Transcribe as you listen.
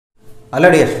Hello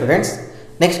dear students,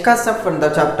 next concept from the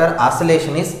chapter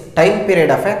oscillation is time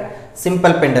period of a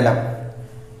simple pendulum.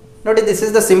 Notice this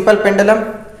is the simple pendulum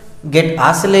get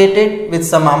oscillated with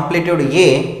some amplitude A.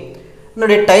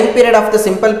 Notice time period of the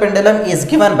simple pendulum is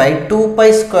given by 2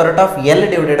 pi square root of L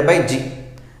divided by G.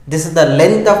 This is the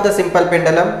length of the simple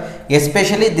pendulum,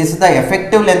 especially this is the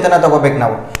effective length na tagobek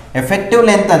ನಾವು. Effective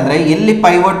length ಅಂದ್ರೆ ಎಲ್ಲಿ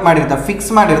pivot ಮಾಡಿರ್ತಾರೆ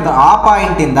fix ಮಾಡಿರ್ತಾರೆ ಆ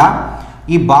point ಇಂದ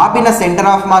ಈ ಬಾಬಿನ centre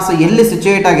of mass ಎಲ್ಲಿ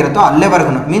situate ಆಗಿರುತ್ತೋ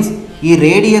ಅಲ್ಲೇವರೆಗೂ means ಈ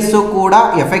ರೇಡಿಯಸ್ ಕೂಡ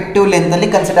ಎಫೆಕ್ಟಿವ್ ಲೆಂತ್ ಅಲ್ಲಿ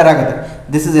ಕನ್ಸಿಡರ್ ಆಗುತ್ತೆ.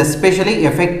 This is especially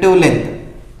effective length.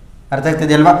 ಅರ್ಥ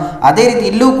ಆಗ್ತಿದೆಯಲ್ವಾ? ಅದೇ ರೀತಿ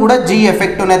ಇಲ್ಲೂ ಕೂಡ ಜಿ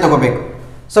ಎಫೆಕ್ಟಿವ್ ನೇ ತಗೋಬೇಕು.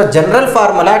 So general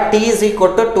formula T is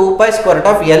equal to 2 pi square root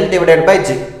of L divided by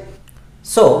G.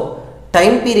 So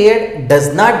time period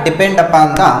does not depend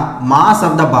upon the mass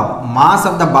of the Bob. Mass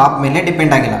of the Bob ಮೇಲೆ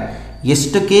depend ಆಗಿಲ್ಲ.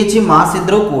 ಎಷ್ಟು kg mass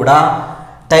ಇದ್ರೂ ಕೂಡ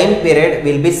time period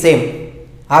will be same.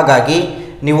 ಹಾಗಾಗಿ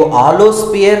ನೀವು ಆಲೋ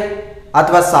spear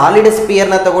ಅಥವಾ solid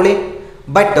ಸ್ಪಿಯರ್ನ ತಗೊಳ್ಳಿ,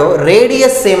 but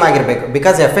radius same ಆಗಿರಬೇಕು.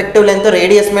 ಬಿಕಾಸ್ ಎಫೆಕ್ಟಿವ್ ಲೆಂತ್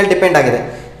ರೇಡಿಯಸ್ ಮೇಲೆ ಡಿಪೆಂಡ್ ಆಗಿದೆ.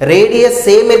 ರೇಡಿಯಸ್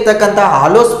ಸೇಮ್ ಇರ್ತಕ್ಕಂಥ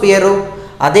ಆಲೋ ಸ್ಪಿಯರು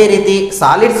ಅದೇ ರೀತಿ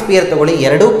ಸಾಲಿಡ್ ಸ್ಪಿಯರ್ ತಗೊಳ್ಳಿ,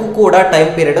 ಎರಡಕ್ಕೂ ಕೂಡ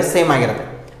ಟೈಮ್ ಪೀರಿಯಡ್ ಸೇಮ್ ಆಗಿರುತ್ತೆ.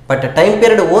 But time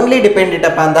period only depended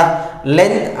upon the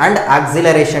length and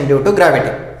acceleration due to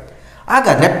gravity.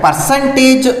 ಹಾಗಾದರೆ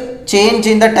percentage change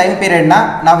in the time ಪೀರಿಯಡ್ನ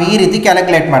ನಾವು ಈ ರೀತಿ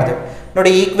ಕ್ಯಾಲ್ಕುಲೇಟ್ ಮಾಡ್ತೇವೆ.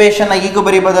 ನೋಡಿ, ಈಕ್ವೇಷನ್ನ ಈಗ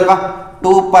ಬರೀಬೋದಲ್ವಾ?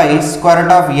 2 pi square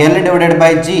root of L divided by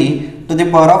G to the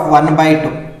power of 1 by 2.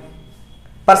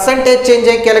 Percentage change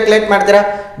ಆಗಿ calculate ಮಾಡ್ತೀರಾ?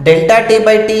 Delta T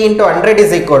by T into 100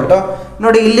 is equal to,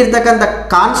 ನೋಡಿ ಇಲ್ಲಿರ್ತಕ್ಕಂಥ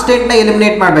ಕಾನ್ಸ್ಟೆಂಟ್ನ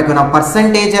ಎಲಿಮಿನೇಟ್ ಮಾಡಬೇಕು. ನಾವು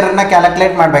ಪರ್ಸೆಂಟೇಜರನ್ನು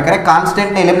ಕ್ಯಾಲ್ಕುಲೇಟ್ ಮಾಡಬೇಕಾದ್ರೆ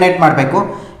ಕಾನ್ಸ್ಟೆಂಟ್ನ ಎಲಿಮಿನೇಟ್ ಮಾಡಬೇಕು.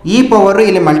 ಈ ಪವರು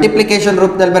ಇಲ್ಲಿ ಮಲ್ಟಿಪ್ಲಿಕೇಶನ್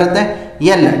ರೂಪದಲ್ಲಿ ಬರುತ್ತೆ.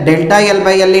 L delta L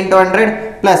by L into 100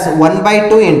 plus 1 by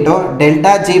 2 into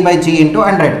delta G by G into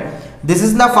 100. This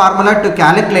is the formula to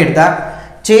calculate the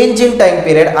change in time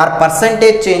period or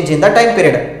percentage change in the time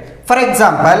period. For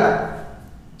example,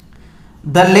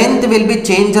 the length will be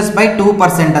changes by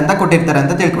 2% ಅಂತ ಕೊಟ್ಟಿರ್ತಾರೆ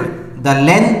ಅಂತ ತಿಳ್ಕೊಳ್ಳಿ. The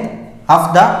length of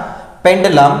the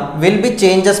pendulum will be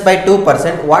changes by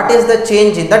 2%. What is the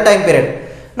change in the time period?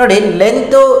 ನೋಡಿ,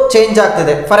 length change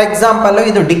ಆಗ್ತಿದೆ. For example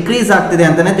ಇದು decrease ಆಗ್ತಿದೆ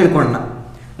ಅಂತಾನೆ ತಿಳ್ಕೊಳ್ಳೋಣ.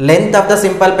 Length of the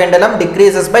simple ಪೆಂಡಲಮ್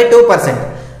decreases by 2%.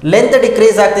 Length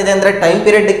decrease ಆಗ್ತಿದೆ ಅಂದರೆ ಟೈಮ್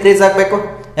ಪೀರಿಯಡ್ ಡಿಕ್ರೀಸ್ ಆಗಬೇಕು,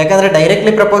 ಯಾಕಂದರೆ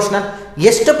ಡೈರೆಕ್ಟ್ಲಿ ಪ್ರಪೋರ್ಷನಲ್.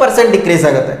 ಎಷ್ಟು ಪರ್ಸೆಂಟ್ ಡಿಕ್ರೀಸ್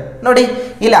ಆಗುತ್ತೆ ನೋಡಿ.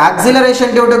 ಇಲ್ಲಿ ಆಕ್ಸಿಲರೇಷನ್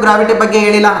ಡ್ಯೂ ಟು ಗ್ರಾವಿಟಿ ಬಗ್ಗೆ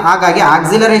ಹೇಳಿಲ್ಲ, ಹಾಗಾಗಿ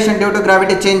acceleration due to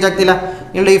gravity change ಆಗ್ತಿಲ್ಲ.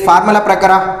 ಇಲ್ಲಿ ಈ ಫಾರ್ಮುಲಾ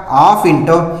ಪ್ರಕಾರ half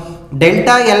into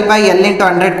delta L by L into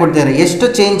 100 ಕೊಡ್ತಿದ್ದಾರೆ. ಎಷ್ಟು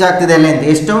ಚೇಂಜ್ ಆಗ್ತಿದೆ ಲೆಂತ್?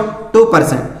 ಎಷ್ಟು?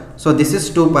 2%. So this is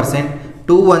 2%.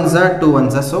 2 ones are 2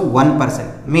 ones are, so 1%.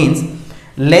 Means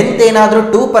length ಏನಾದರೂ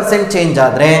 2% ಚೇಂಜ್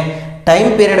ಆದರೆ time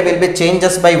period will be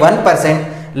changes by 1%.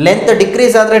 Length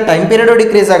decrease ಆದರೆ ಟೈಮ್ ಪೀರಿಯಡು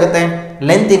ಡಿಕ್ರೀಸ್ ಆಗುತ್ತೆ,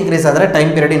 length increase ಆದರೆ time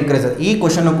period increase ಆಗುತ್ತೆ. ಈ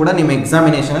ಕ್ವಶನ್ ಕೂಡ ನಿಮ್ಮ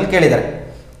ಎಕ್ಸಾಮಿನೇಷನಲ್ಲಿ ಕೇಳಿದ್ದಾರೆ.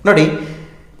 ನೋಡಿ,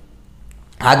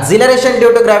 acceleration due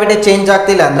to gravity change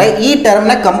ಆಗ್ತಿಲ್ಲ ಅಂದರೆ ಈ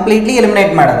ಟರ್ಮ್ನ ಕಂಪ್ಲೀಟ್ಲಿ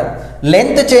ಎಲಿಮಿನೇಟ್ ಮಾಡೋದು.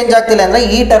 ಲೆಂತ್ ಚೇಂಜ್ ಆಗ್ತಿಲ್ಲ ಅಂದರೆ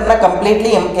ಈ ಟರ್ಮ್ನ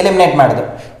ಕಂಪ್ಲೀಟ್ಲಿ ಎಲಿಮಿನೇಟ್ ಮಾಡೋದು.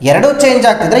 ಎರಡೂ ಚೇಂಜ್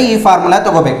ಆಗ್ತಿದ್ರೆ ಈ ಫಾರ್ಮುಲಾ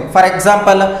ತಗೋಬೇಕು. ಫಾರ್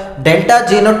ಎಕ್ಸಾಂಪಲ್ ಡೆಲ್ಟಾ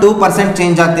ಜಿನೋ 2%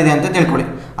 ಚೇಂಜ್ ಆಗ್ತಿದೆ ಅಂತ ತಿಳ್ಕೊಳ್ಳಿ.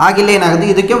 ಆಗಿಲ್ಲ ಏನಾಗುತ್ತೆ,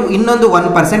 ಇದಕ್ಕೆ ಇನ್ನೊಂದು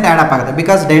 1% ಆ್ಯಡ್ ಅಪ್ ಆಗುತ್ತೆ.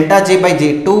 Because delta G by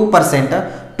G 2%,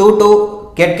 2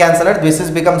 get cancelled, this is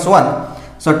becomes 1.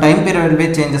 So time period will be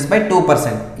changes by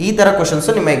 2%. ಈ ಥರ ಕ್ವಶನ್ಸ್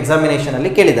ನಿಮ್ಮ ಎಕ್ಸಾಮಿನೇಷನಲ್ಲಿ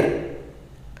ಕೇಳಿದ್ದಾರೆ.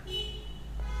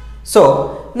 ಸೊ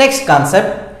ನೆಕ್ಸ್ಟ್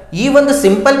ಕಾನ್ಸೆಪ್ಟ್, ಈ ಒಂದು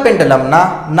ಸಿಂಪಲ್ ಪೆಂಡಲಮ್ನ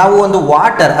ನಾವು ಒಂದು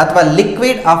ವಾಟರ್ ಅಥವಾ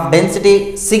ಲಿಕ್ವಿಡ್ ಆಫ್ ಡೆನ್ಸಿಟಿ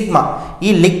ಸಿಗ್ಮಾ,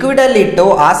 ಈ ಲಿಕ್ವಿಡಲ್ಲಿ ಇಟ್ಟು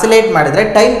ಆಸಿಲೇಟ್ ಮಾಡಿದರೆ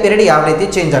ಟೈಮ್ ಪೀರಿಯಡ್ ಯಾವ ರೀತಿ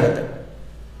ಚೇಂಜ್ ಆಗುತ್ತೆ?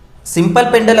 ಸಿಂಪಲ್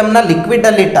ಪೆಂಡಲಮ್ನ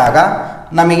ಲಿಕ್ವಿಡಲ್ಲಿ ಇಟ್ಟಾಗ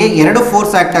ನಮಗೆ ಎರಡು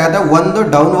ಫೋರ್ಸ್ ಆ್ಯಕ್ಟ್ ಆಗುತ್ತೆ. ಒಂದು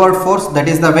downward force,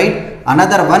 that is the weight.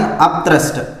 Another one up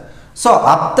thrust. So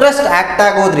up thrust act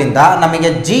ಆಗೋದ್ರಿಂದ ನಮಗೆ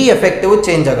ಜಿ ಎಫೆಕ್ಟಿವ್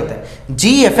ಚೇಂಜ್ ಆಗುತ್ತೆ.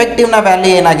 ಜಿ ಎಫೆಕ್ಟಿವ್ನ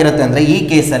ವ್ಯಾಲ್ಯೂ ಏನಾಗಿರುತ್ತೆ ಅಂದರೆ ಈ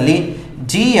ಕೇಸಲ್ಲಿ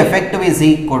G effective is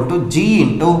equal to G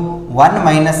into 1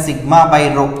 minus sigma by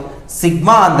rho.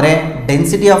 Sigma ಅಂದರೆ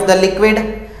density of the liquid,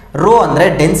 rho ಅಂದರೆ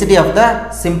density of the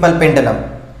simple ಪೆಂಡಲಮ್.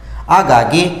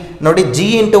 ಹಾಗಾಗಿ ನೋಡಿ, G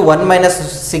into 1 minus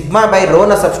sigma by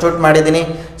ರೋನ substitute ಮಾಡಿದ್ದೀನಿ.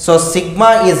 So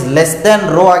sigma is less than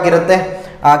rho ಆಗಿರುತ್ತೆ.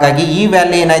 ಹಾಗಾಗಿ ಈ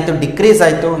value ಏನಾಯಿತು? Decrease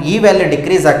ಆಯಿತು. ಈ ವ್ಯಾಲ್ಯೂ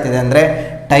ಡಿಕ್ರೀಸ್ ಆಗ್ತಿದೆ ಅಂದರೆ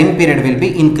time period will be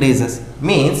increases.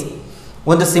 Means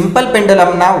ಒಂದು ಸಿಂಪಲ್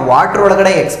ಪೆಂಡಲಮ್ನ ವಾಟರ್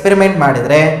ಒಳಗಡೆ ಎಕ್ಸ್ಪೆರಿಮೆಂಟ್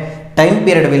ಮಾಡಿದರೆ time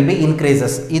period will be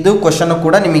increases. ಇದು ಕ್ವಶನ್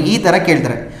ಕೂಡ ನಿಮಗೆ ಈ ಥರ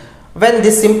ಕೇಳ್ತಾರೆ. When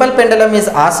this simple ಪೆಂಡಲಮ್ is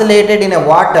ಆಸಿಲೇಟೆಡ್ in a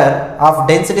water of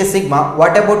density sigma,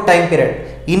 what about time period?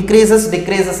 Increases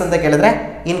decreases ಅಂತ ಕೇಳಿದ್ರೆ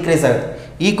ಇನ್ಕ್ರೀಸ್ ಆಗುತ್ತೆ.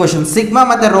 ಈ ಕ್ವಶನ್ ಸಿಗ್ಮಾ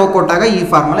ಮತ್ತು ರೋ ಕೊಟ್ಟಾಗ ಈ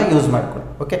ಫಾರ್ಮುಲಾ ಯೂಸ್ ಮಾಡ್ಕೊಳ್ಳಿ.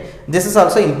 Okay, this is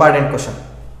also important question.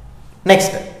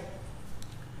 Next,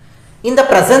 in the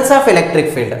presence of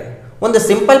electric field, ಒಂದು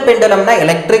simple ಪೆಂಡಲಮ್ನ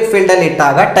electric ಫೀಲ್ಡಲ್ಲಿ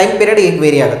ಇಟ್ಟಾಗ ಟೈಮ್ ಪೀರಿಯಡ್ ಹೇಗೆ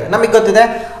ವೇರಿ ಆಗುತ್ತೆ? ನಮಗೆ ಗೊತ್ತಿದೆ,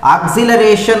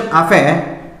 acceleration of A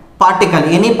particle,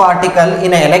 any particle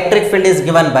in a electric field is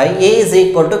given by A is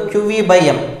equal to Q V by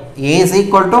M. A is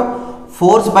equal to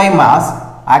force by mass,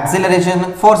 acceleration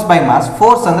force by mass.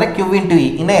 Force ಅಂದರೆ Q into E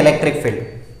in a electric field.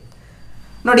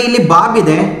 ನೋಡಿ ಇಲ್ಲಿ Bob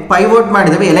ಇದೆ, pivot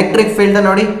ಮಾಡಿದ್ದೇವೆ, electric field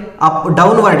ನೋಡಿ up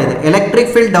downward ಇದೆ. Electric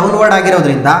field downward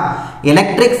ಆಗಿರೋದ್ರಿಂದ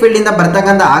electric field ಇಂದ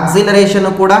ಬರ್ತಕ್ಕಂಥ ಆಕ್ಸಿಲರೇಷನ್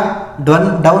ಕೂಡ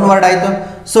ಡೌನ್ವರ್ಡ್ ಆಯಿತು.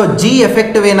 ಸೊ ಜಿ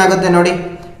ಎಫೆಕ್ಟಿವ್ ಏನಾಗುತ್ತೆ ನೋಡಿ,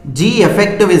 G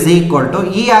effective is equal to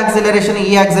ಈ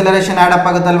acceleration add up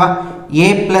ಆಗುತ್ತಲ್ವಾ, A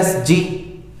plus G.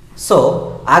 So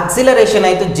acceleration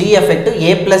ಆಯಿತು, G effective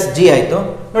A plus G ಆಯಿತು.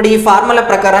 ನೋಡಿ ಈ ಫಾರ್ಮುಲಾ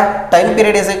ಪ್ರಕಾರ time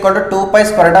period is equal to 2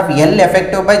 square root of L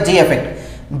effective by G effective.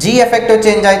 G effective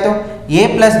change ಆಯಿತು, A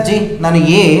plus G. ನಾನು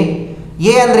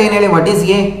A ಅಂದರೆ ಏನು ಹೇಳಿ, what is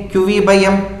A, Q V by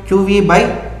M, Q V by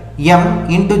M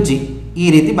into G, ಈ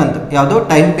ರೀತಿ ಬಂತು. ಯಾವುದು,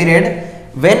 time period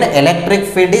when electric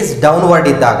field is downward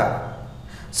ಇದ್ದಾಗ.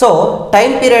 ಸೊ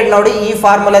ಟೈಮ್ ಪೀರಿಯಡ್ ನೋಡಿ ಈ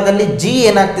ಫಾರ್ಮುಲಾದಲ್ಲಿ ಜಿ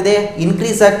ಏನಾಗ್ತಿದೆ,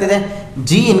 ಇನ್ಕ್ರೀಸ್ ಆಗ್ತಿದೆ.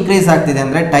 ಜಿ ಇನ್ಕ್ರೀಸ್ ಆಗ್ತಿದೆ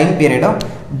ಅಂದರೆ ಟೈಮ್ ಪೀರಿಯಡು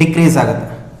ಡಿಕ್ರೀಸ್ ಆಗುತ್ತೆ.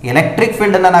 ಎಲೆಕ್ಟ್ರಿಕ್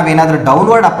ಫೀಲ್ಡನ್ನು ನಾವೇನಾದರೂ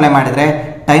ಡೌನ್ವರ್ಡ್ ಅಪ್ಲೈ ಮಾಡಿದರೆ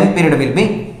time period will be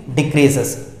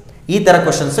decreases. ಈ ಥರ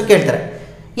ಕ್ವಶನ್ಸು ಕೇಳ್ತಾರೆ.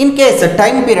 ಇನ್ ಕೇಸ್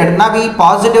ಟೈಮ್ ಪೀರಿಯಡ್ ನಾವು ಈ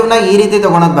ಪಾಸಿಟಿವ್ನ ಈ ರೀತಿ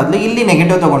ತೊಗೊಳೋದು ಬದಲು ಇಲ್ಲಿ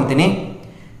ನೆಗೆಟಿವ್ ತೊಗೊಳ್ತೀನಿ,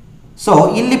 ಸೊ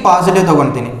ಇಲ್ಲಿ ಪಾಸಿಟಿವ್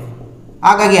ತೊಗೊಳ್ತೀನಿ.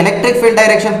 ಹಾಗಾಗಿ ಎಲೆಕ್ಟ್ರಿಕ್ ಫೀಲ್ಡ್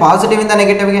ಡೈರೆಕ್ಷನ್ ಪಾಸಿಟಿವ್ ಇಂದ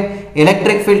ನೆಗೆಟಿವ್ಗೆ,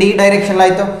 ಎಲೆಕ್ಟ್ರಿಕ್ ಫೀಲ್ಡ್ ಈ ಡೈರೆಕ್ಷನ್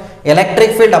ಆಯಿತು,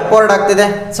 ಎಲೆಕ್ಟ್ರಿಕ್ ಫೀಲ್ಡ್ ಅಪ್ವರ್ಡ್ ಆಗ್ತಿದೆ.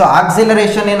 ಸೊ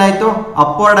ಆಕ್ಸಿಲರೇಷನ್ ಏನಾಯಿತು,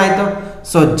 ಅಪ್ವರ್ಡ್ ಆಯಿತು.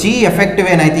 ಸೊ ಜಿ ಎಫೆಕ್ಟಿವ್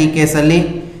ಏನಾಯಿತು ಈ ಕೇಸಲ್ಲಿ,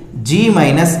 ಜಿ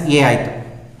ಮೈನಸ್ ಎ ಆಯಿತು.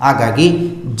 ಹಾಗಾಗಿ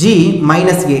ಜಿ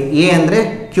ಮೈನಸ್ ಎ ಅಂದರೆ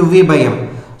Q V by M.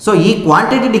 So ಈ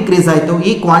ಕ್ವಾಂಟಿಟಿ ಡಿಕ್ರೀಸ್ ಆಯಿತು,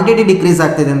 ಈ ಕ್ವಾಂಟಿಟಿ ಡಿಕ್ರೀಸ್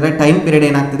ಆಗ್ತಿದೆ ಅಂದರೆ ಟೈಮ್ ಪೀರಿಯಡ್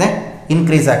ಏನಾಗ್ತಿದೆ,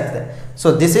 ಇನ್ಕ್ರೀಸ್ ಆಗ್ತಿದೆ. So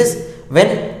this is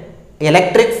when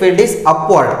electric field is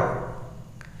upward.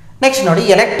 Next ನೋಡಿ,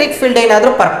 ಎಲೆಕ್ಟ್ರಿಕ್ ಫೀಲ್ಡ್ ಏನಾದರೂ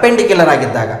ಪರ್ಪೆಂಡಿಕ್ಯುಲರ್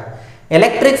ಆಗಿದ್ದಾಗ,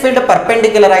 ಎಲೆಕ್ಟ್ರಿಕ್ ಫೀಲ್ಡ್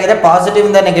ಪರ್ಪೆಂಡಿಕ್ಯುಲರ್ ಆಗಿದೆ ಪಾಸಿಟಿವ್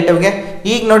ಇಂದ ನೆಗೆಟಿವ್ಗೆ.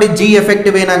 ಈಗ ನೋಡಿ ಜಿ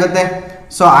ಎಫೆಕ್ಟಿವ್ ಏನಾಗುತ್ತೆ,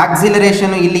 ಸೊ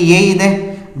ಆಕ್ಸಿಲರೇಷನ್ ಇಲ್ಲಿ ಎ ಇದೆ,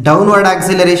 downward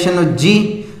acceleration G.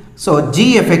 So G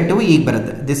effective ಈಗ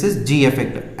ಬರುತ್ತೆ, this is G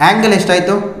effective. Angle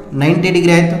ಎಷ್ಟಾಯಿತು, 90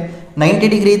 ಡಿಗ್ರಿ ಆಯಿತು. 90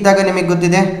 ಡಿಗ್ರಿ ಇದ್ದಾಗ ನಿಮಗೆ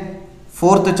ಗೊತ್ತಿದೆ,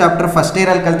 4th chapter first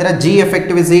ಇಯರಲ್ಲಿ ಕಲ್ತಿರ, G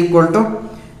effective is equal to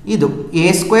ಇದು A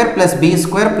square plus B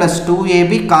square plus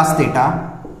 2ab cos theta.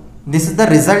 This is the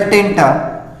resultant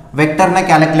ವೆಕ್ಟರ್ನ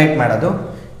calculate ಮಾಡೋದು.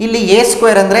 ಇಲ್ಲಿ ಎ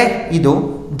ಸ್ಕ್ವೇರ್ ಅಂದರೆ ಇದು,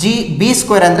 ಜಿ ಬಿ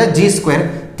ಸ್ಕ್ವೇರ್ ಅಂದರೆ ಜಿ ಸ್ಕ್ವೇರ್.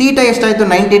 ಥೀಟಾ ಎಷ್ಟಾಯಿತು,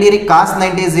 90 degree, cos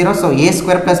 90 0. So A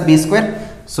square plus B square,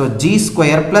 so G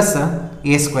square plus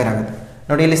A square ಆಗುತ್ತೆ.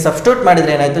 ನೋಡಿ ಇಲ್ಲಿ ಸಬ್ಸ್ಟಿಟ್ಯೂಟ್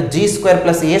ಮಾಡಿದರೆ ಏನಾಯಿತು, G square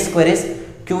plus A square is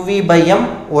Q V by M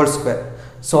whole square.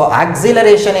 So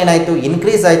acceleration ಏನಾಯಿತು,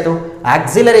 increase ಆಯಿತು.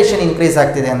 Acceleration increase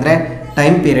ಆಗ್ತಿದೆ ಅಂದರೆ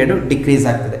time period decrease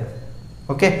ಆಗ್ತಿದೆ.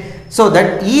 ಓಕೆ, ಸೊ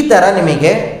ದಟ್ ಈ ಥರ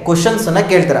ನಿಮಗೆ ಕ್ವಶನ್ಸನ್ನು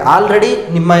ಕೇಳ್ತಾರೆ. ಆಲ್ರೆಡಿ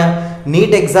ನಿಮ್ಮ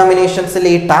ನೀಟ್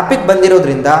ಎಕ್ಸಾಮಿನೇಷನ್ಸಲ್ಲಿ ಈ ಟಾಪಿಕ್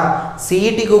ಬಂದಿರೋದ್ರಿಂದ ಸಿ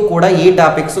ಇ ಟಿಗೂ ಕೂಡ ಈ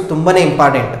ಟಾಪಿಕ್ಸು ತುಂಬಾ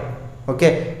ಇಂಪಾರ್ಟೆಂಟ್. ಓಕೆ,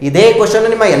 ಇದೇ ಕ್ವಶನ್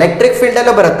ನಿಮ್ಮ ಎಲೆಕ್ಟ್ರಿಕ್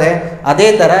ಫೀಲ್ಡಲ್ಲೂ ಬರುತ್ತೆ, ಅದೇ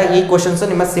ಥರ ಈ ಕ್ವಶನ್ಸು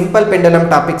ನಿಮ್ಮ ಸಿಂಪಲ್ ಪೆಂಡಲಮ್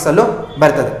ಟಾಪಿಕ್ಸಲ್ಲೂ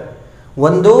ಬರ್ತದೆ.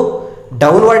 ಒಂದು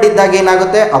ಡೌನ್ವರ್ಡ್ ಇದ್ದಾಗ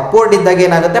ಏನಾಗುತ್ತೆ, ಅಪ್ವರ್ಡ್ ಇದ್ದಾಗ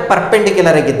ಏನಾಗುತ್ತೆ,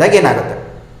 ಪರ್ಪೆಂಡಿಕ್ಯುಲರ್ ಆಗಿದ್ದಾಗ ಏನಾಗುತ್ತೆ.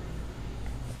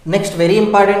 Next very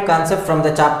important concept from the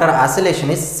chapter oscillation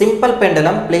is simple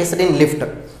ಪೆಂಡಲಮ್ placed in lift.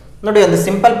 ನೋಡಿ ಒಂದು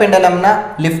ಸಿಂಪಲ್ ಪೆಂಡಲಮ್ನ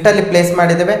ಲಿಫ್ಟಲ್ಲಿ ಪ್ಲೇಸ್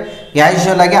ಮಾಡಿದ್ದೇವೆ.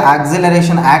 ಯೂಶುವಲ್ ಆಗಿ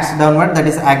acceleration acts downward, that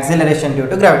is acceleration due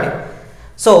to gravity.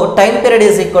 So time period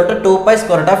is equal to 2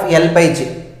 square root of L by G.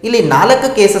 ಇಲ್ಲಿ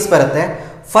 4 cases ಬರುತ್ತೆ.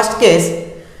 First case,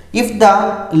 if the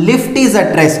lift is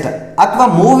at rest ಅಥವಾ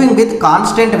moving with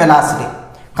constant velocity.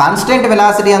 Constant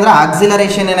velocity ಅಂದರೆ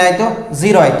acceleration ಏನಾಯಿತು,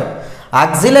 0 ಆಯಿತು.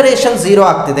 Acceleration 0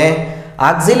 ಆಗ್ತಿದೆ.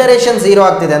 Acceleration 0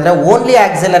 ಆಗ್ತಿದೆ ಅಂದರೆ only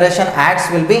acceleration acts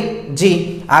will be G.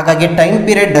 ಹಾಗಾಗಿ time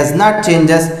period does not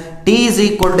changes. T is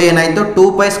equal to ಏನಾಯಿತು,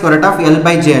 2 square root of L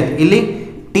by G ಆಯಿತು. ಇಲ್ಲಿ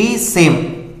ಟಿ ಸೇಮ್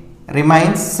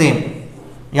ರಿಮೈನ್ಸ್ ಸೇಮ್.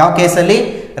 ಯಾವ ಕೇಸಲ್ಲಿ,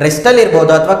 ರೆಸ್ಟಲ್ಲಿ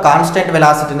ಇರ್ಬೋದು ಅಥವಾ ಕಾನ್ಸ್ಟೆಂಟ್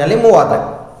ವೆಲಾಸಿಟಿನಲ್ಲಿ ಮೂವ್ ಆದರೆ.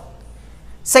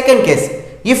 Second case,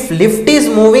 if lift is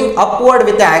moving upward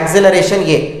with acceleration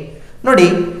A. ನೋಡಿ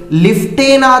lift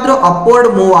ಏನಾದರೂ ಅಪ್ವರ್ಡ್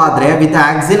ಮೂವ್ ಆದರೆ with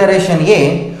acceleration A,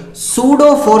 pseudo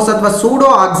force ಅಥವಾ ಸೂಡೋ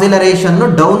ಆಕ್ಸಿಲರೇಷನ್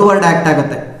ಡೌನ್ವರ್ಡ್ ಆಕ್ಟ್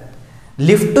ಆಗುತ್ತೆ.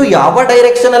 ಲಿಫ್ಟು ಯಾವ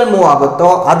ಡೈರೆಕ್ಷನಲ್ಲಿ ಮೂವ್ ಆಗುತ್ತೋ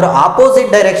ಅದರ ಆಪೋಸಿಟ್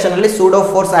ಡೈರೆಕ್ಷನಲ್ಲಿ ಸೂಡೋ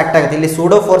ಫೋರ್ಸ್ ಆಕ್ಟ್ ಆಗುತ್ತೆ. ಇಲ್ಲಿ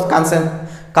ಸೂಡೋ ಫೋರ್ಸ್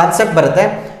ಕಾನ್ಸೆಪ್ಟ್ ಬರುತ್ತೆ.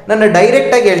 ನಾನು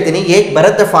ಡೈರೆಕ್ಟಾಗಿ ಹೇಳ್ತೀನಿ ಹೇಗೆ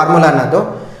ಬರುತ್ತೆ ಫಾರ್ಮುಲಾ ಅನ್ನೋದು.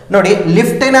 ನೋಡಿ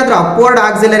ಲಿಫ್ಟ್ ಏನಾದರೂ ಅಪ್ವರ್ಡ್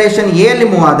ಆಕ್ಸಿಲರೇಷನ್ ಎ ಅಲ್ಲಿ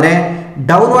ಮೂವ್ ಆದರೆ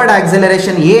ಡೌನ್ವರ್ಡ್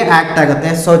ಆಕ್ಸಿಲರೇಷನ್ ಎ ಆಕ್ಟ್ ಆಗುತ್ತೆ.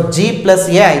 ಸೊ ಜಿ ಪ್ಲಸ್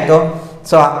ಎ ಆಯಿತು.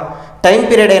 ಸೊ ಟೈಮ್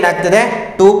ಪೀರಿಯಡ್ ಏನಾಗ್ತದೆ,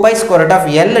 2 square root of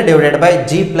L divided by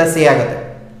G plus A ಆಗುತ್ತೆ.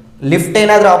 ಲಿಫ್ಟ್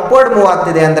ಏನಾದರೂ ಅಪ್ವರ್ಡ್ ಮೂವ್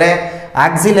ಆಗ್ತಿದೆ ಅಂದರೆ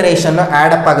ಆಕ್ಸಿಲರೇಷನ್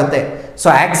ಆ್ಯಡ್ ಅಪ್ ಆಗುತ್ತೆ. ಸೊ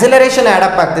ಆಕ್ಸಿಲರೇಷನ್ ಆ್ಯಡ್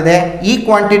ಅಪ್ ಆಗ್ತಿದೆ, ಈ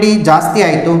ಕ್ವಾಂಟಿಟಿ ಜಾಸ್ತಿ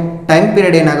ಆಯಿತು, ಟೈಮ್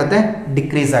ಪೀರಿಯಡ್ ಏನಾಗುತ್ತೆ,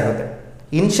 ಡಿಕ್ರೀಸ್ ಆಗುತ್ತೆ.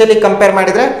 ಇನಿಷಿಯಲಿ ಕಂಪೇರ್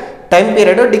ಮಾಡಿದರೆ ಟೈಮ್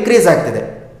ಪೀರಿಯಡು ಡಿಕ್ರೀಸ್ ಆಗ್ತಿದೆ.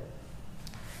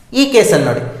 ಈ ಕೇಸಲ್ಲಿ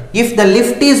ನೋಡಿ, if the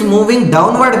lift is moving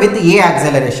downward with A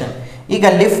acceleration. ಈಗ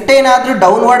ಲಿಫ್ಟ್ ಏನಾದರೂ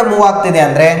ಡೌನ್ವರ್ಡ್ ಮೂವ್ ಆಗ್ತಿದೆ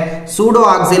ಅಂದರೆ ಸೂಡೋ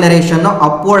ಆಕ್ಸಿಲರೇಷನ್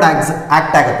ಅಪ್ವರ್ಡ್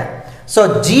ಆಕ್ಟ್ ಆಗುತ್ತೆ. ಸೊ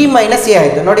ಜಿ ಮೈನಸ್ ಎ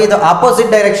ಆಯಿತು. ನೋಡಿ ಇದು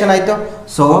ಆಪೋಸಿಟ್ ಡೈರೆಕ್ಷನ್ ಆಯಿತು.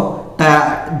 ಸೊ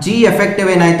ಜಿ ಎಫೆಕ್ಟಿವ್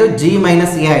ಏನಾಯಿತು, ಜಿ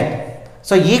ಮೈನಸ್ ಎ ಆಯಿತು.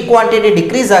 ಸೊ ಈ ಕ್ವಾಂಟಿಟಿ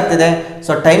ಡಿಕ್ರೀಸ್ ಆಗ್ತಿದೆ.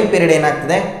 ಸೊ ಟೈಮ್ ಪೀರಿಯಡ್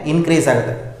ಏನಾಗ್ತಿದೆ, ಇನ್ಕ್ರೀಸ್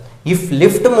ಆಗುತ್ತೆ. If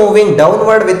lift moving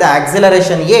downward with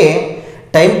acceleration A,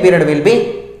 time period will be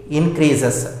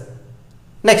increases.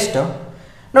 Next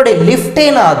ನೋಡಿ, ಲಿಫ್ಟ್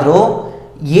ಏನಾದರೂ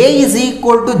A is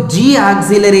equal to G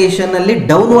acceleration ಅಲ್ಲಿ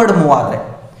downward move ಆದರೆ,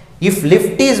 if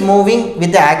lift is moving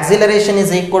with the acceleration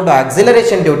is equal to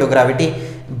acceleration due to gravity,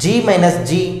 G minus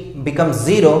G becomes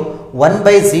 0,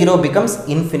 1/0 becomes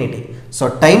infinity. So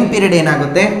time period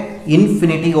ಏನಾಗುತ್ತೆ,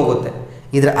 ಇನ್ಫಿನಿಟಿಗೆ ಹೋಗುತ್ತೆ.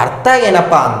 ಇದರ ಅರ್ಥ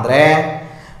ಏನಪ್ಪ ಅಂದರೆ,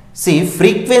 C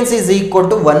frequency is equal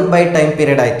to 1 time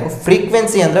period ಆಯಿತು.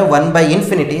 Frequency ಅಂದರೆ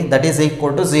 1/ಇನ್ಫಿನಿಟಿ, that is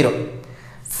equal to 0.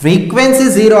 Frequency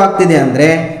 0 ಆಗ್ತಿದೆ ಅಂದರೆ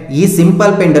ಈ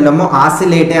ಸಿಂಪಲ್ ಪೆಂಡುಲಮ್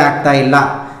ಆಸಿಲೇಟೇ ಆಗ್ತಾ ಇಲ್ಲ.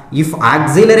 If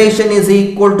acceleration is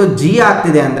equal to G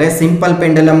ಆಗ್ತಿದೆ ಅಂದರೆ ಸಿಂಪಲ್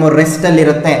ಪೆಂಡುಲಮ್ ರೆಸ್ಟ್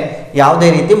ಅಲ್ಲಿರುತ್ತೆ, ಯಾವುದೇ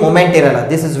ರೀತಿ ಮೂಮೆಂಟ್ ಇರಲ್ಲ.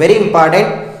 This is very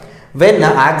important. When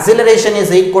acceleration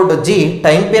is equal to G,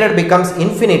 time period becomes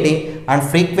infinity and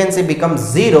frequency becomes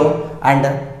 0 and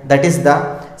that is the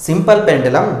simple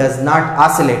pendulum does not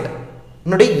oscillate.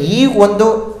 ನೋಡಿ, ಈ ಒಂದು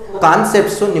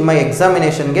concepts ನಿಮ್ಮ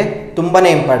ಎಕ್ಸಾಮಿನೇಷನ್ಗೆ ತುಂಬಾ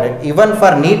important, even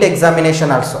for NEET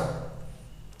examination also.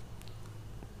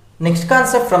 Next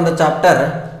concept from the chapter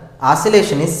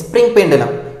oscillation is spring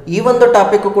pendulum. ಈ ಒಂದು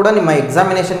topic ಕೂಡ ನಿಮ್ಮ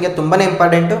ಎಕ್ಸಾಮಿನೇಷನ್ಗೆ ತುಂಬಾ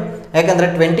ಇಂಪಾರ್ಟೆಂಟು, ಯಾಕಂದರೆ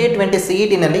 2020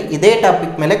 CET ನಲ್ಲಿ ಇದೇ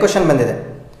ಟಾಪಿಕ್ ಮೇಲೆ ಕ್ವಶನ್ ಬಂದಿದೆ.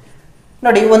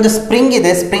 ನೋಡಿ, ಒಂದು ಸ್ಪ್ರಿಂಗ್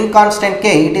ಇದೆ, spring constant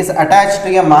K, it is attach to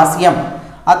A mass M.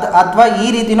 ಅಥವಾ ಈ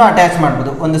ರೀತಿನೂ ಅಟ್ಯಾಚ್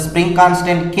ಮಾಡ್ಬೋದು. ಒಂದು spring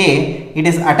constant K, it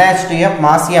is attach to A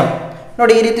mass M.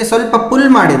 ನೋಡಿ, ಈ ರೀತಿ ಸ್ವಲ್ಪ ಪುಲ್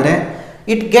ಮಾಡಿದರೆ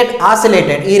ಇಟ್ ಗೆಟ್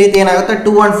ಆಸಿಲೇಟೆಡ್. ಈ ರೀತಿ ಏನಾಗುತ್ತೆ,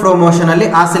 ಟು ಆ್ಯಂಡ್ ಫ್ರೋ ಮೋಷನಲ್ಲಿ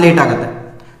ಆಸಿಲೇಟ್ ಆಗುತ್ತೆ.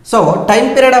 So time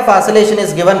period of oscillation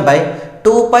is given by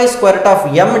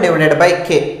 2π² divided by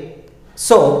K.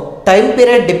 So time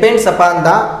period depends upon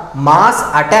the mass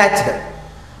attached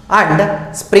and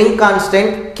spring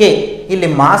constant K. ಇಲ್ಲಿ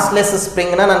ಮಾಸ್ಲೆಸ್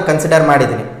ಸ್ಪ್ರಿಂಗ್ನ ನಾನು ಕನ್ಸಿಡರ್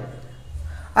ಮಾಡಿದ್ದೀನಿ.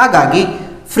 ಹಾಗಾಗಿ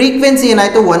frequency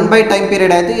ಏನಾಯಿತು, 1 time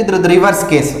period ಆಯಿತು. ಇದ್ರದ್ದು reverse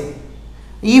case.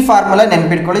 ಈ formula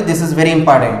ನೆನ್ಪಿಟ್ಕೊಳ್ಳಿ, ದಿಸ್ ಇಸ್ ವೆರಿ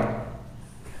ಇಂಪಾರ್ಟೆಂಟ್.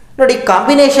 ನೋಡಿ,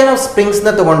 ಕಾಂಬಿನೇಷನ್ ಆಫ್ ಸ್ಪ್ರಿಂಗ್ಸ್ನ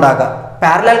ತಗೊಂಡಾಗ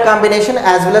parallel combination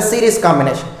as well as series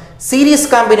combination. Series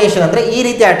combination ಅಂದರೆ ಈ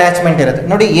ರೀತಿ ಅಟ್ಯಾಚ್ಮೆಂಟ್ ಇರುತ್ತೆ.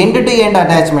 ನೋಡಿ, end to end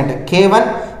attachment, K1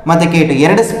 ಮತ್ತು K2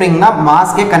 ಎರಡು ಸ್ಪ್ರಿಂಗ್ನ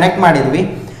ಮಾಸ್ಗೆ ಕನೆಕ್ಟ್ ಮಾಡಿದ್ವಿ.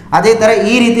 ಅದೇ ಥರ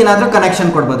ಈ ರೀತಿನಾದರೂ ಕನೆಕ್ಷನ್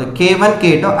ಕೊಡ್ಬೋದು, K1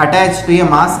 K2 attach to A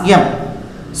mass M.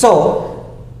 So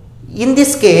in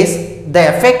this case the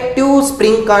effective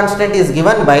spring constant is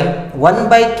given by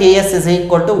 1/Ks is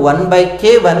equal to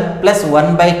 1/K1 plus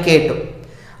 1/K2.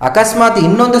 ಅಕಸ್ಮಾತ್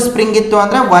ಇನ್ನೊಂದು spring ಇತ್ತು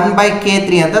ಅಂದರೆ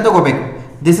 1/K3 ಅಂತ ತಗೋಬೇಕು.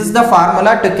 This is the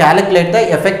formula to calculate the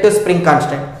effective spring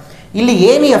constant. ಇಲ್ಲಿ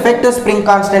ಏನು effective spring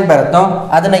constant ಬರುತ್ತೋ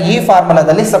ಅದನ್ನು ಈ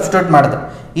ಫಾರ್ಮುಲಾದಲ್ಲಿ ಸಬ್ಸ್ಟಿಟ್ಯೂಟ್ ಮಾಡೋದು.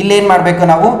 ಇಲ್ಲಿ ಏನು ಮಾಡಬೇಕು,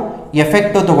 ನಾವು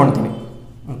ಎಫೆಕ್ಟಿವ್ ತೊಗೊಳ್ತೀವಿ.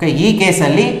 ಓಕೆ, ಈ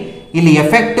ಕೇಸಲ್ಲಿ ಇಲ್ಲಿ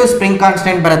ಎಫೆಕ್ಟಿವ್ ಸ್ಪ್ರಿಂಗ್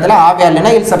ಕಾನ್ಸ್ಟೆಂಟ್ ಬರುತ್ತಲ್ಲ, ಆ ವ್ಯಾಲ್ಯೂನ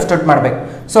ಇಲ್ಲಿ ಸಬ್ಸ್ಟಿಟ್ಯೂಟ್ ಮಾಡಬೇಕು.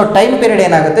 ಸೊ ಟೈಮ್ ಪೀರಿಯಡ್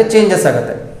ಏನಾಗುತ್ತೆ, ಚೇಂಜಸ್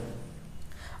ಆಗುತ್ತೆ.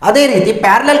 ಅದೇ ರೀತಿ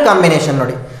ಪ್ಯಾರಲಲ್ ಕಾಂಬಿನೇಷನ್.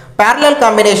 ನೋಡಿ, ಪ್ಯಾರಲಲ್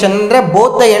ಕಾಂಬಿನೇಷನ್ ಅಂದರೆ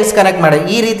ಬೋತ್ ದ ಎಂಡ್ಸ್ ಕನೆಕ್ಟ್ ಮಾಡಿ,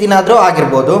 ಈ ರೀತಿನಾದರೂ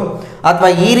ಆಗಿರ್ಬೋದು ಅಥವಾ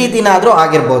ಈ ರೀತಿನಾದರೂ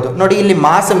ಆಗಿರ್ಬೋದು. ನೋಡಿ, ಇಲ್ಲಿ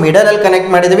ಮಾಸ್ ಮಿಡಲಲ್ಲಿ ಕನೆಕ್ಟ್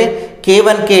ಮಾಡಿದ್ವಿ,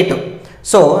 K1 K2.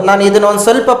 ಸೊ ನಾನು ಇದನ್ನು ಒಂದು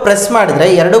ಸ್ವಲ್ಪ ಪ್ರೆಸ್ ಮಾಡಿದರೆ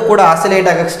ಎರಡೂ ಕೂಡ ಆಸಿಲೇಟ್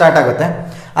ಆಗೋಕ್ಕೆ ಸ್ಟಾರ್ಟ್ ಆಗುತ್ತೆ.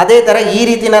 ಅದೇ ಥರ ಈ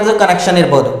ರೀತಿನಾದರೂ ಕನೆಕ್ಷನ್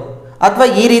ಇರ್ಬೋದು ಅಥವಾ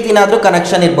ಈ ರೀತಿನಾದರೂ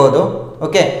ಕನೆಕ್ಷನ್ ಇರ್ಬೋದು.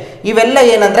 ಓಕೆ, ಇವೆಲ್ಲ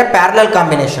ಏನಂದರೆ ಪ್ಯಾರಲಲ್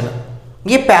ಕಾಂಬಿನೇಷನ್.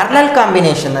 ಈ parallel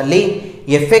ಕಾಂಬಿನೇಷನಲ್ಲಿ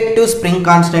effective spring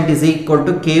constant is equal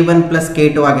to K1 plus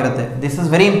K2 ಆಗಿರುತ್ತೆ. This is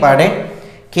very important,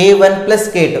 K1 plus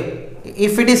K2.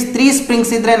 If it is 3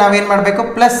 springs ಇದ್ದರೆ ನಾವೇನು ಮಾಡಬೇಕು,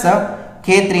 ಪ್ಲಸ್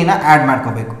K3ನ ಆ್ಯಡ್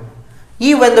ಮಾಡ್ಕೋಬೇಕು. ಈ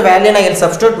ಒಂದು ವ್ಯಾಲ್ಯೂನ ಇಲ್ಲಿ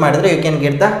ಸಬ್ಸ್ಟಿಟ್ಯೂಟ್ ಮಾಡಿದ್ರೆ you can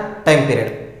get the time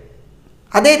period.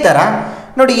 ಅದೇ ಥರ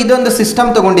ನೋಡಿ, ಇದೊಂದು ಸಿಸ್ಟಮ್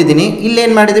ತೊಗೊಂಡಿದ್ದೀನಿ.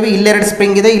 ಇಲ್ಲೇನು ಮಾಡಿದ್ದೀವಿ, ಇಲ್ಲೆರಡು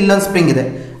ಸ್ಪ್ರಿಂಗ್ ಇದೆ, ಇಲ್ಲೊಂದು ಸ್ಪ್ರಿಂಗ್ ಇದೆ.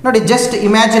 ನೋಡಿ, ಜಸ್ಟ್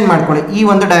ಇಮ್ಯಾಜಿನ್ ಮಾಡ್ಕೊಳ್ಳಿ ಈ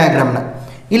ಒಂದು ಡಯಾಗ್ರಾಮ್ನ.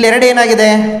 ಇಲ್ಲೆರಡು ಏನಾಗಿದೆ,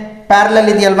 ಪ್ಯಾರಲಲ್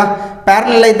ಇದೆಯಲ್ವಾ.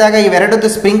 ಪ್ಯಾರಲಲ್ ಇದ್ದಾಗ ಇವೆರಡದ್ದು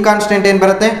ಸ್ಪ್ರಿಂಗ್ ಕಾನ್ಸ್ಟೆಂಟ್ ಏನು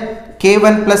ಬರುತ್ತೆ,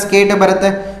 K1 plus K2 ಬರುತ್ತೆ.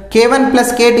 K1 plus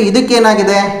K2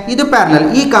 ಇದಕ್ಕೇನಾಗಿದೆ, ಇದು ಪ್ಯಾರಲಲ್,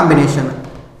 ಈ ಕಾಂಬಿನೇಷನ್.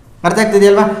 ಅರ್ಥ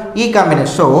ಆಗ್ತಿದೆಯಲ್ವಾ, ಈ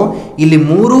ಕಾಂಬಿನೇಷನ್. ಸೊ ಇಲ್ಲಿ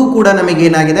ಮೂರೂ ಕೂಡ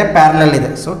ನಮಗೇನಾಗಿದೆ, ಪ್ಯಾರಲಲ್ ಇದೆ.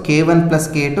 So K1 plus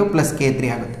K2 plus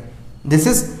K3 ಆಗುತ್ತೆ. This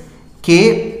is K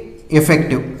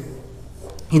effective.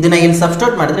 ಇದನ್ನು ಇಲ್ಲಿ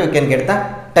ಸಬ್ಸ್ಟಿಟ್ಯೂಟ್ ಮಾಡಿದ್ರೆ you can get the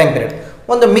time period.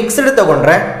 ಒಂದು ಮಿಕ್ಸ್ಡ್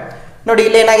ತೊಗೊಂಡ್ರೆ ನೋಡಿ,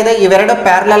 ಇಲ್ಲೇನಾಗಿದೆ, ಇವೆರಡು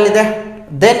ಪ್ಯಾರಲಲ್ ಇದೆ,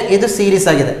 ದೆನ್ ಇದು ಸೀರೀಸ್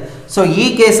ಆಗಿದೆ. ಸೊ ಈ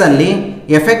ಕೇಸಲ್ಲಿ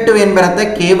ಎಫೆಕ್ಟಿವ್ ಏನು ಬರುತ್ತೆ,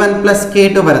 K1 plus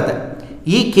K2 ಬರುತ್ತೆ.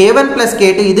 ಈ K1 plus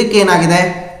K2 ಇದಕ್ಕೇನಾಗಿದೆ,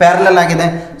 ಪ್ಯಾರಲಲ್ ಆಗಿದೆ.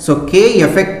 So K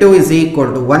effective is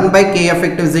equal to 1/K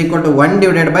effective is equal to 1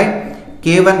 divided by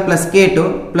K1 plus K2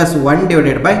 plus 1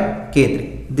 divided by K3.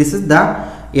 This is the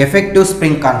effective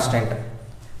spring constant.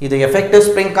 ಇದು effective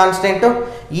spring constant.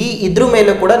 ಇದ್ರ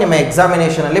ಮೇಲೂ ಕೂಡ ನಿಮ್ಮ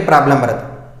ಎಕ್ಸಾಮಿನೇಷನಲ್ಲಿ problem ಬರುತ್ತೆ.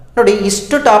 ನೋಡಿ,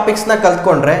 ಇಷ್ಟು ಟಾಪಿಕ್ಸ್ನ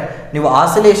ಕಲ್ತ್ಕೊಂಡ್ರೆ ನೀವು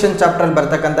ಆಸಿಲೇಷನ್ ಚಾಪ್ಟ್ರಲ್ಲಿ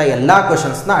ಬರ್ತಕ್ಕಂಥ ಎಲ್ಲ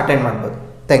ಕ್ವಶನ್ಸ್ನ ಅಟೆಂಡ್ ಮಾಡ್ಬೋದು.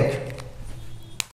 Thank you.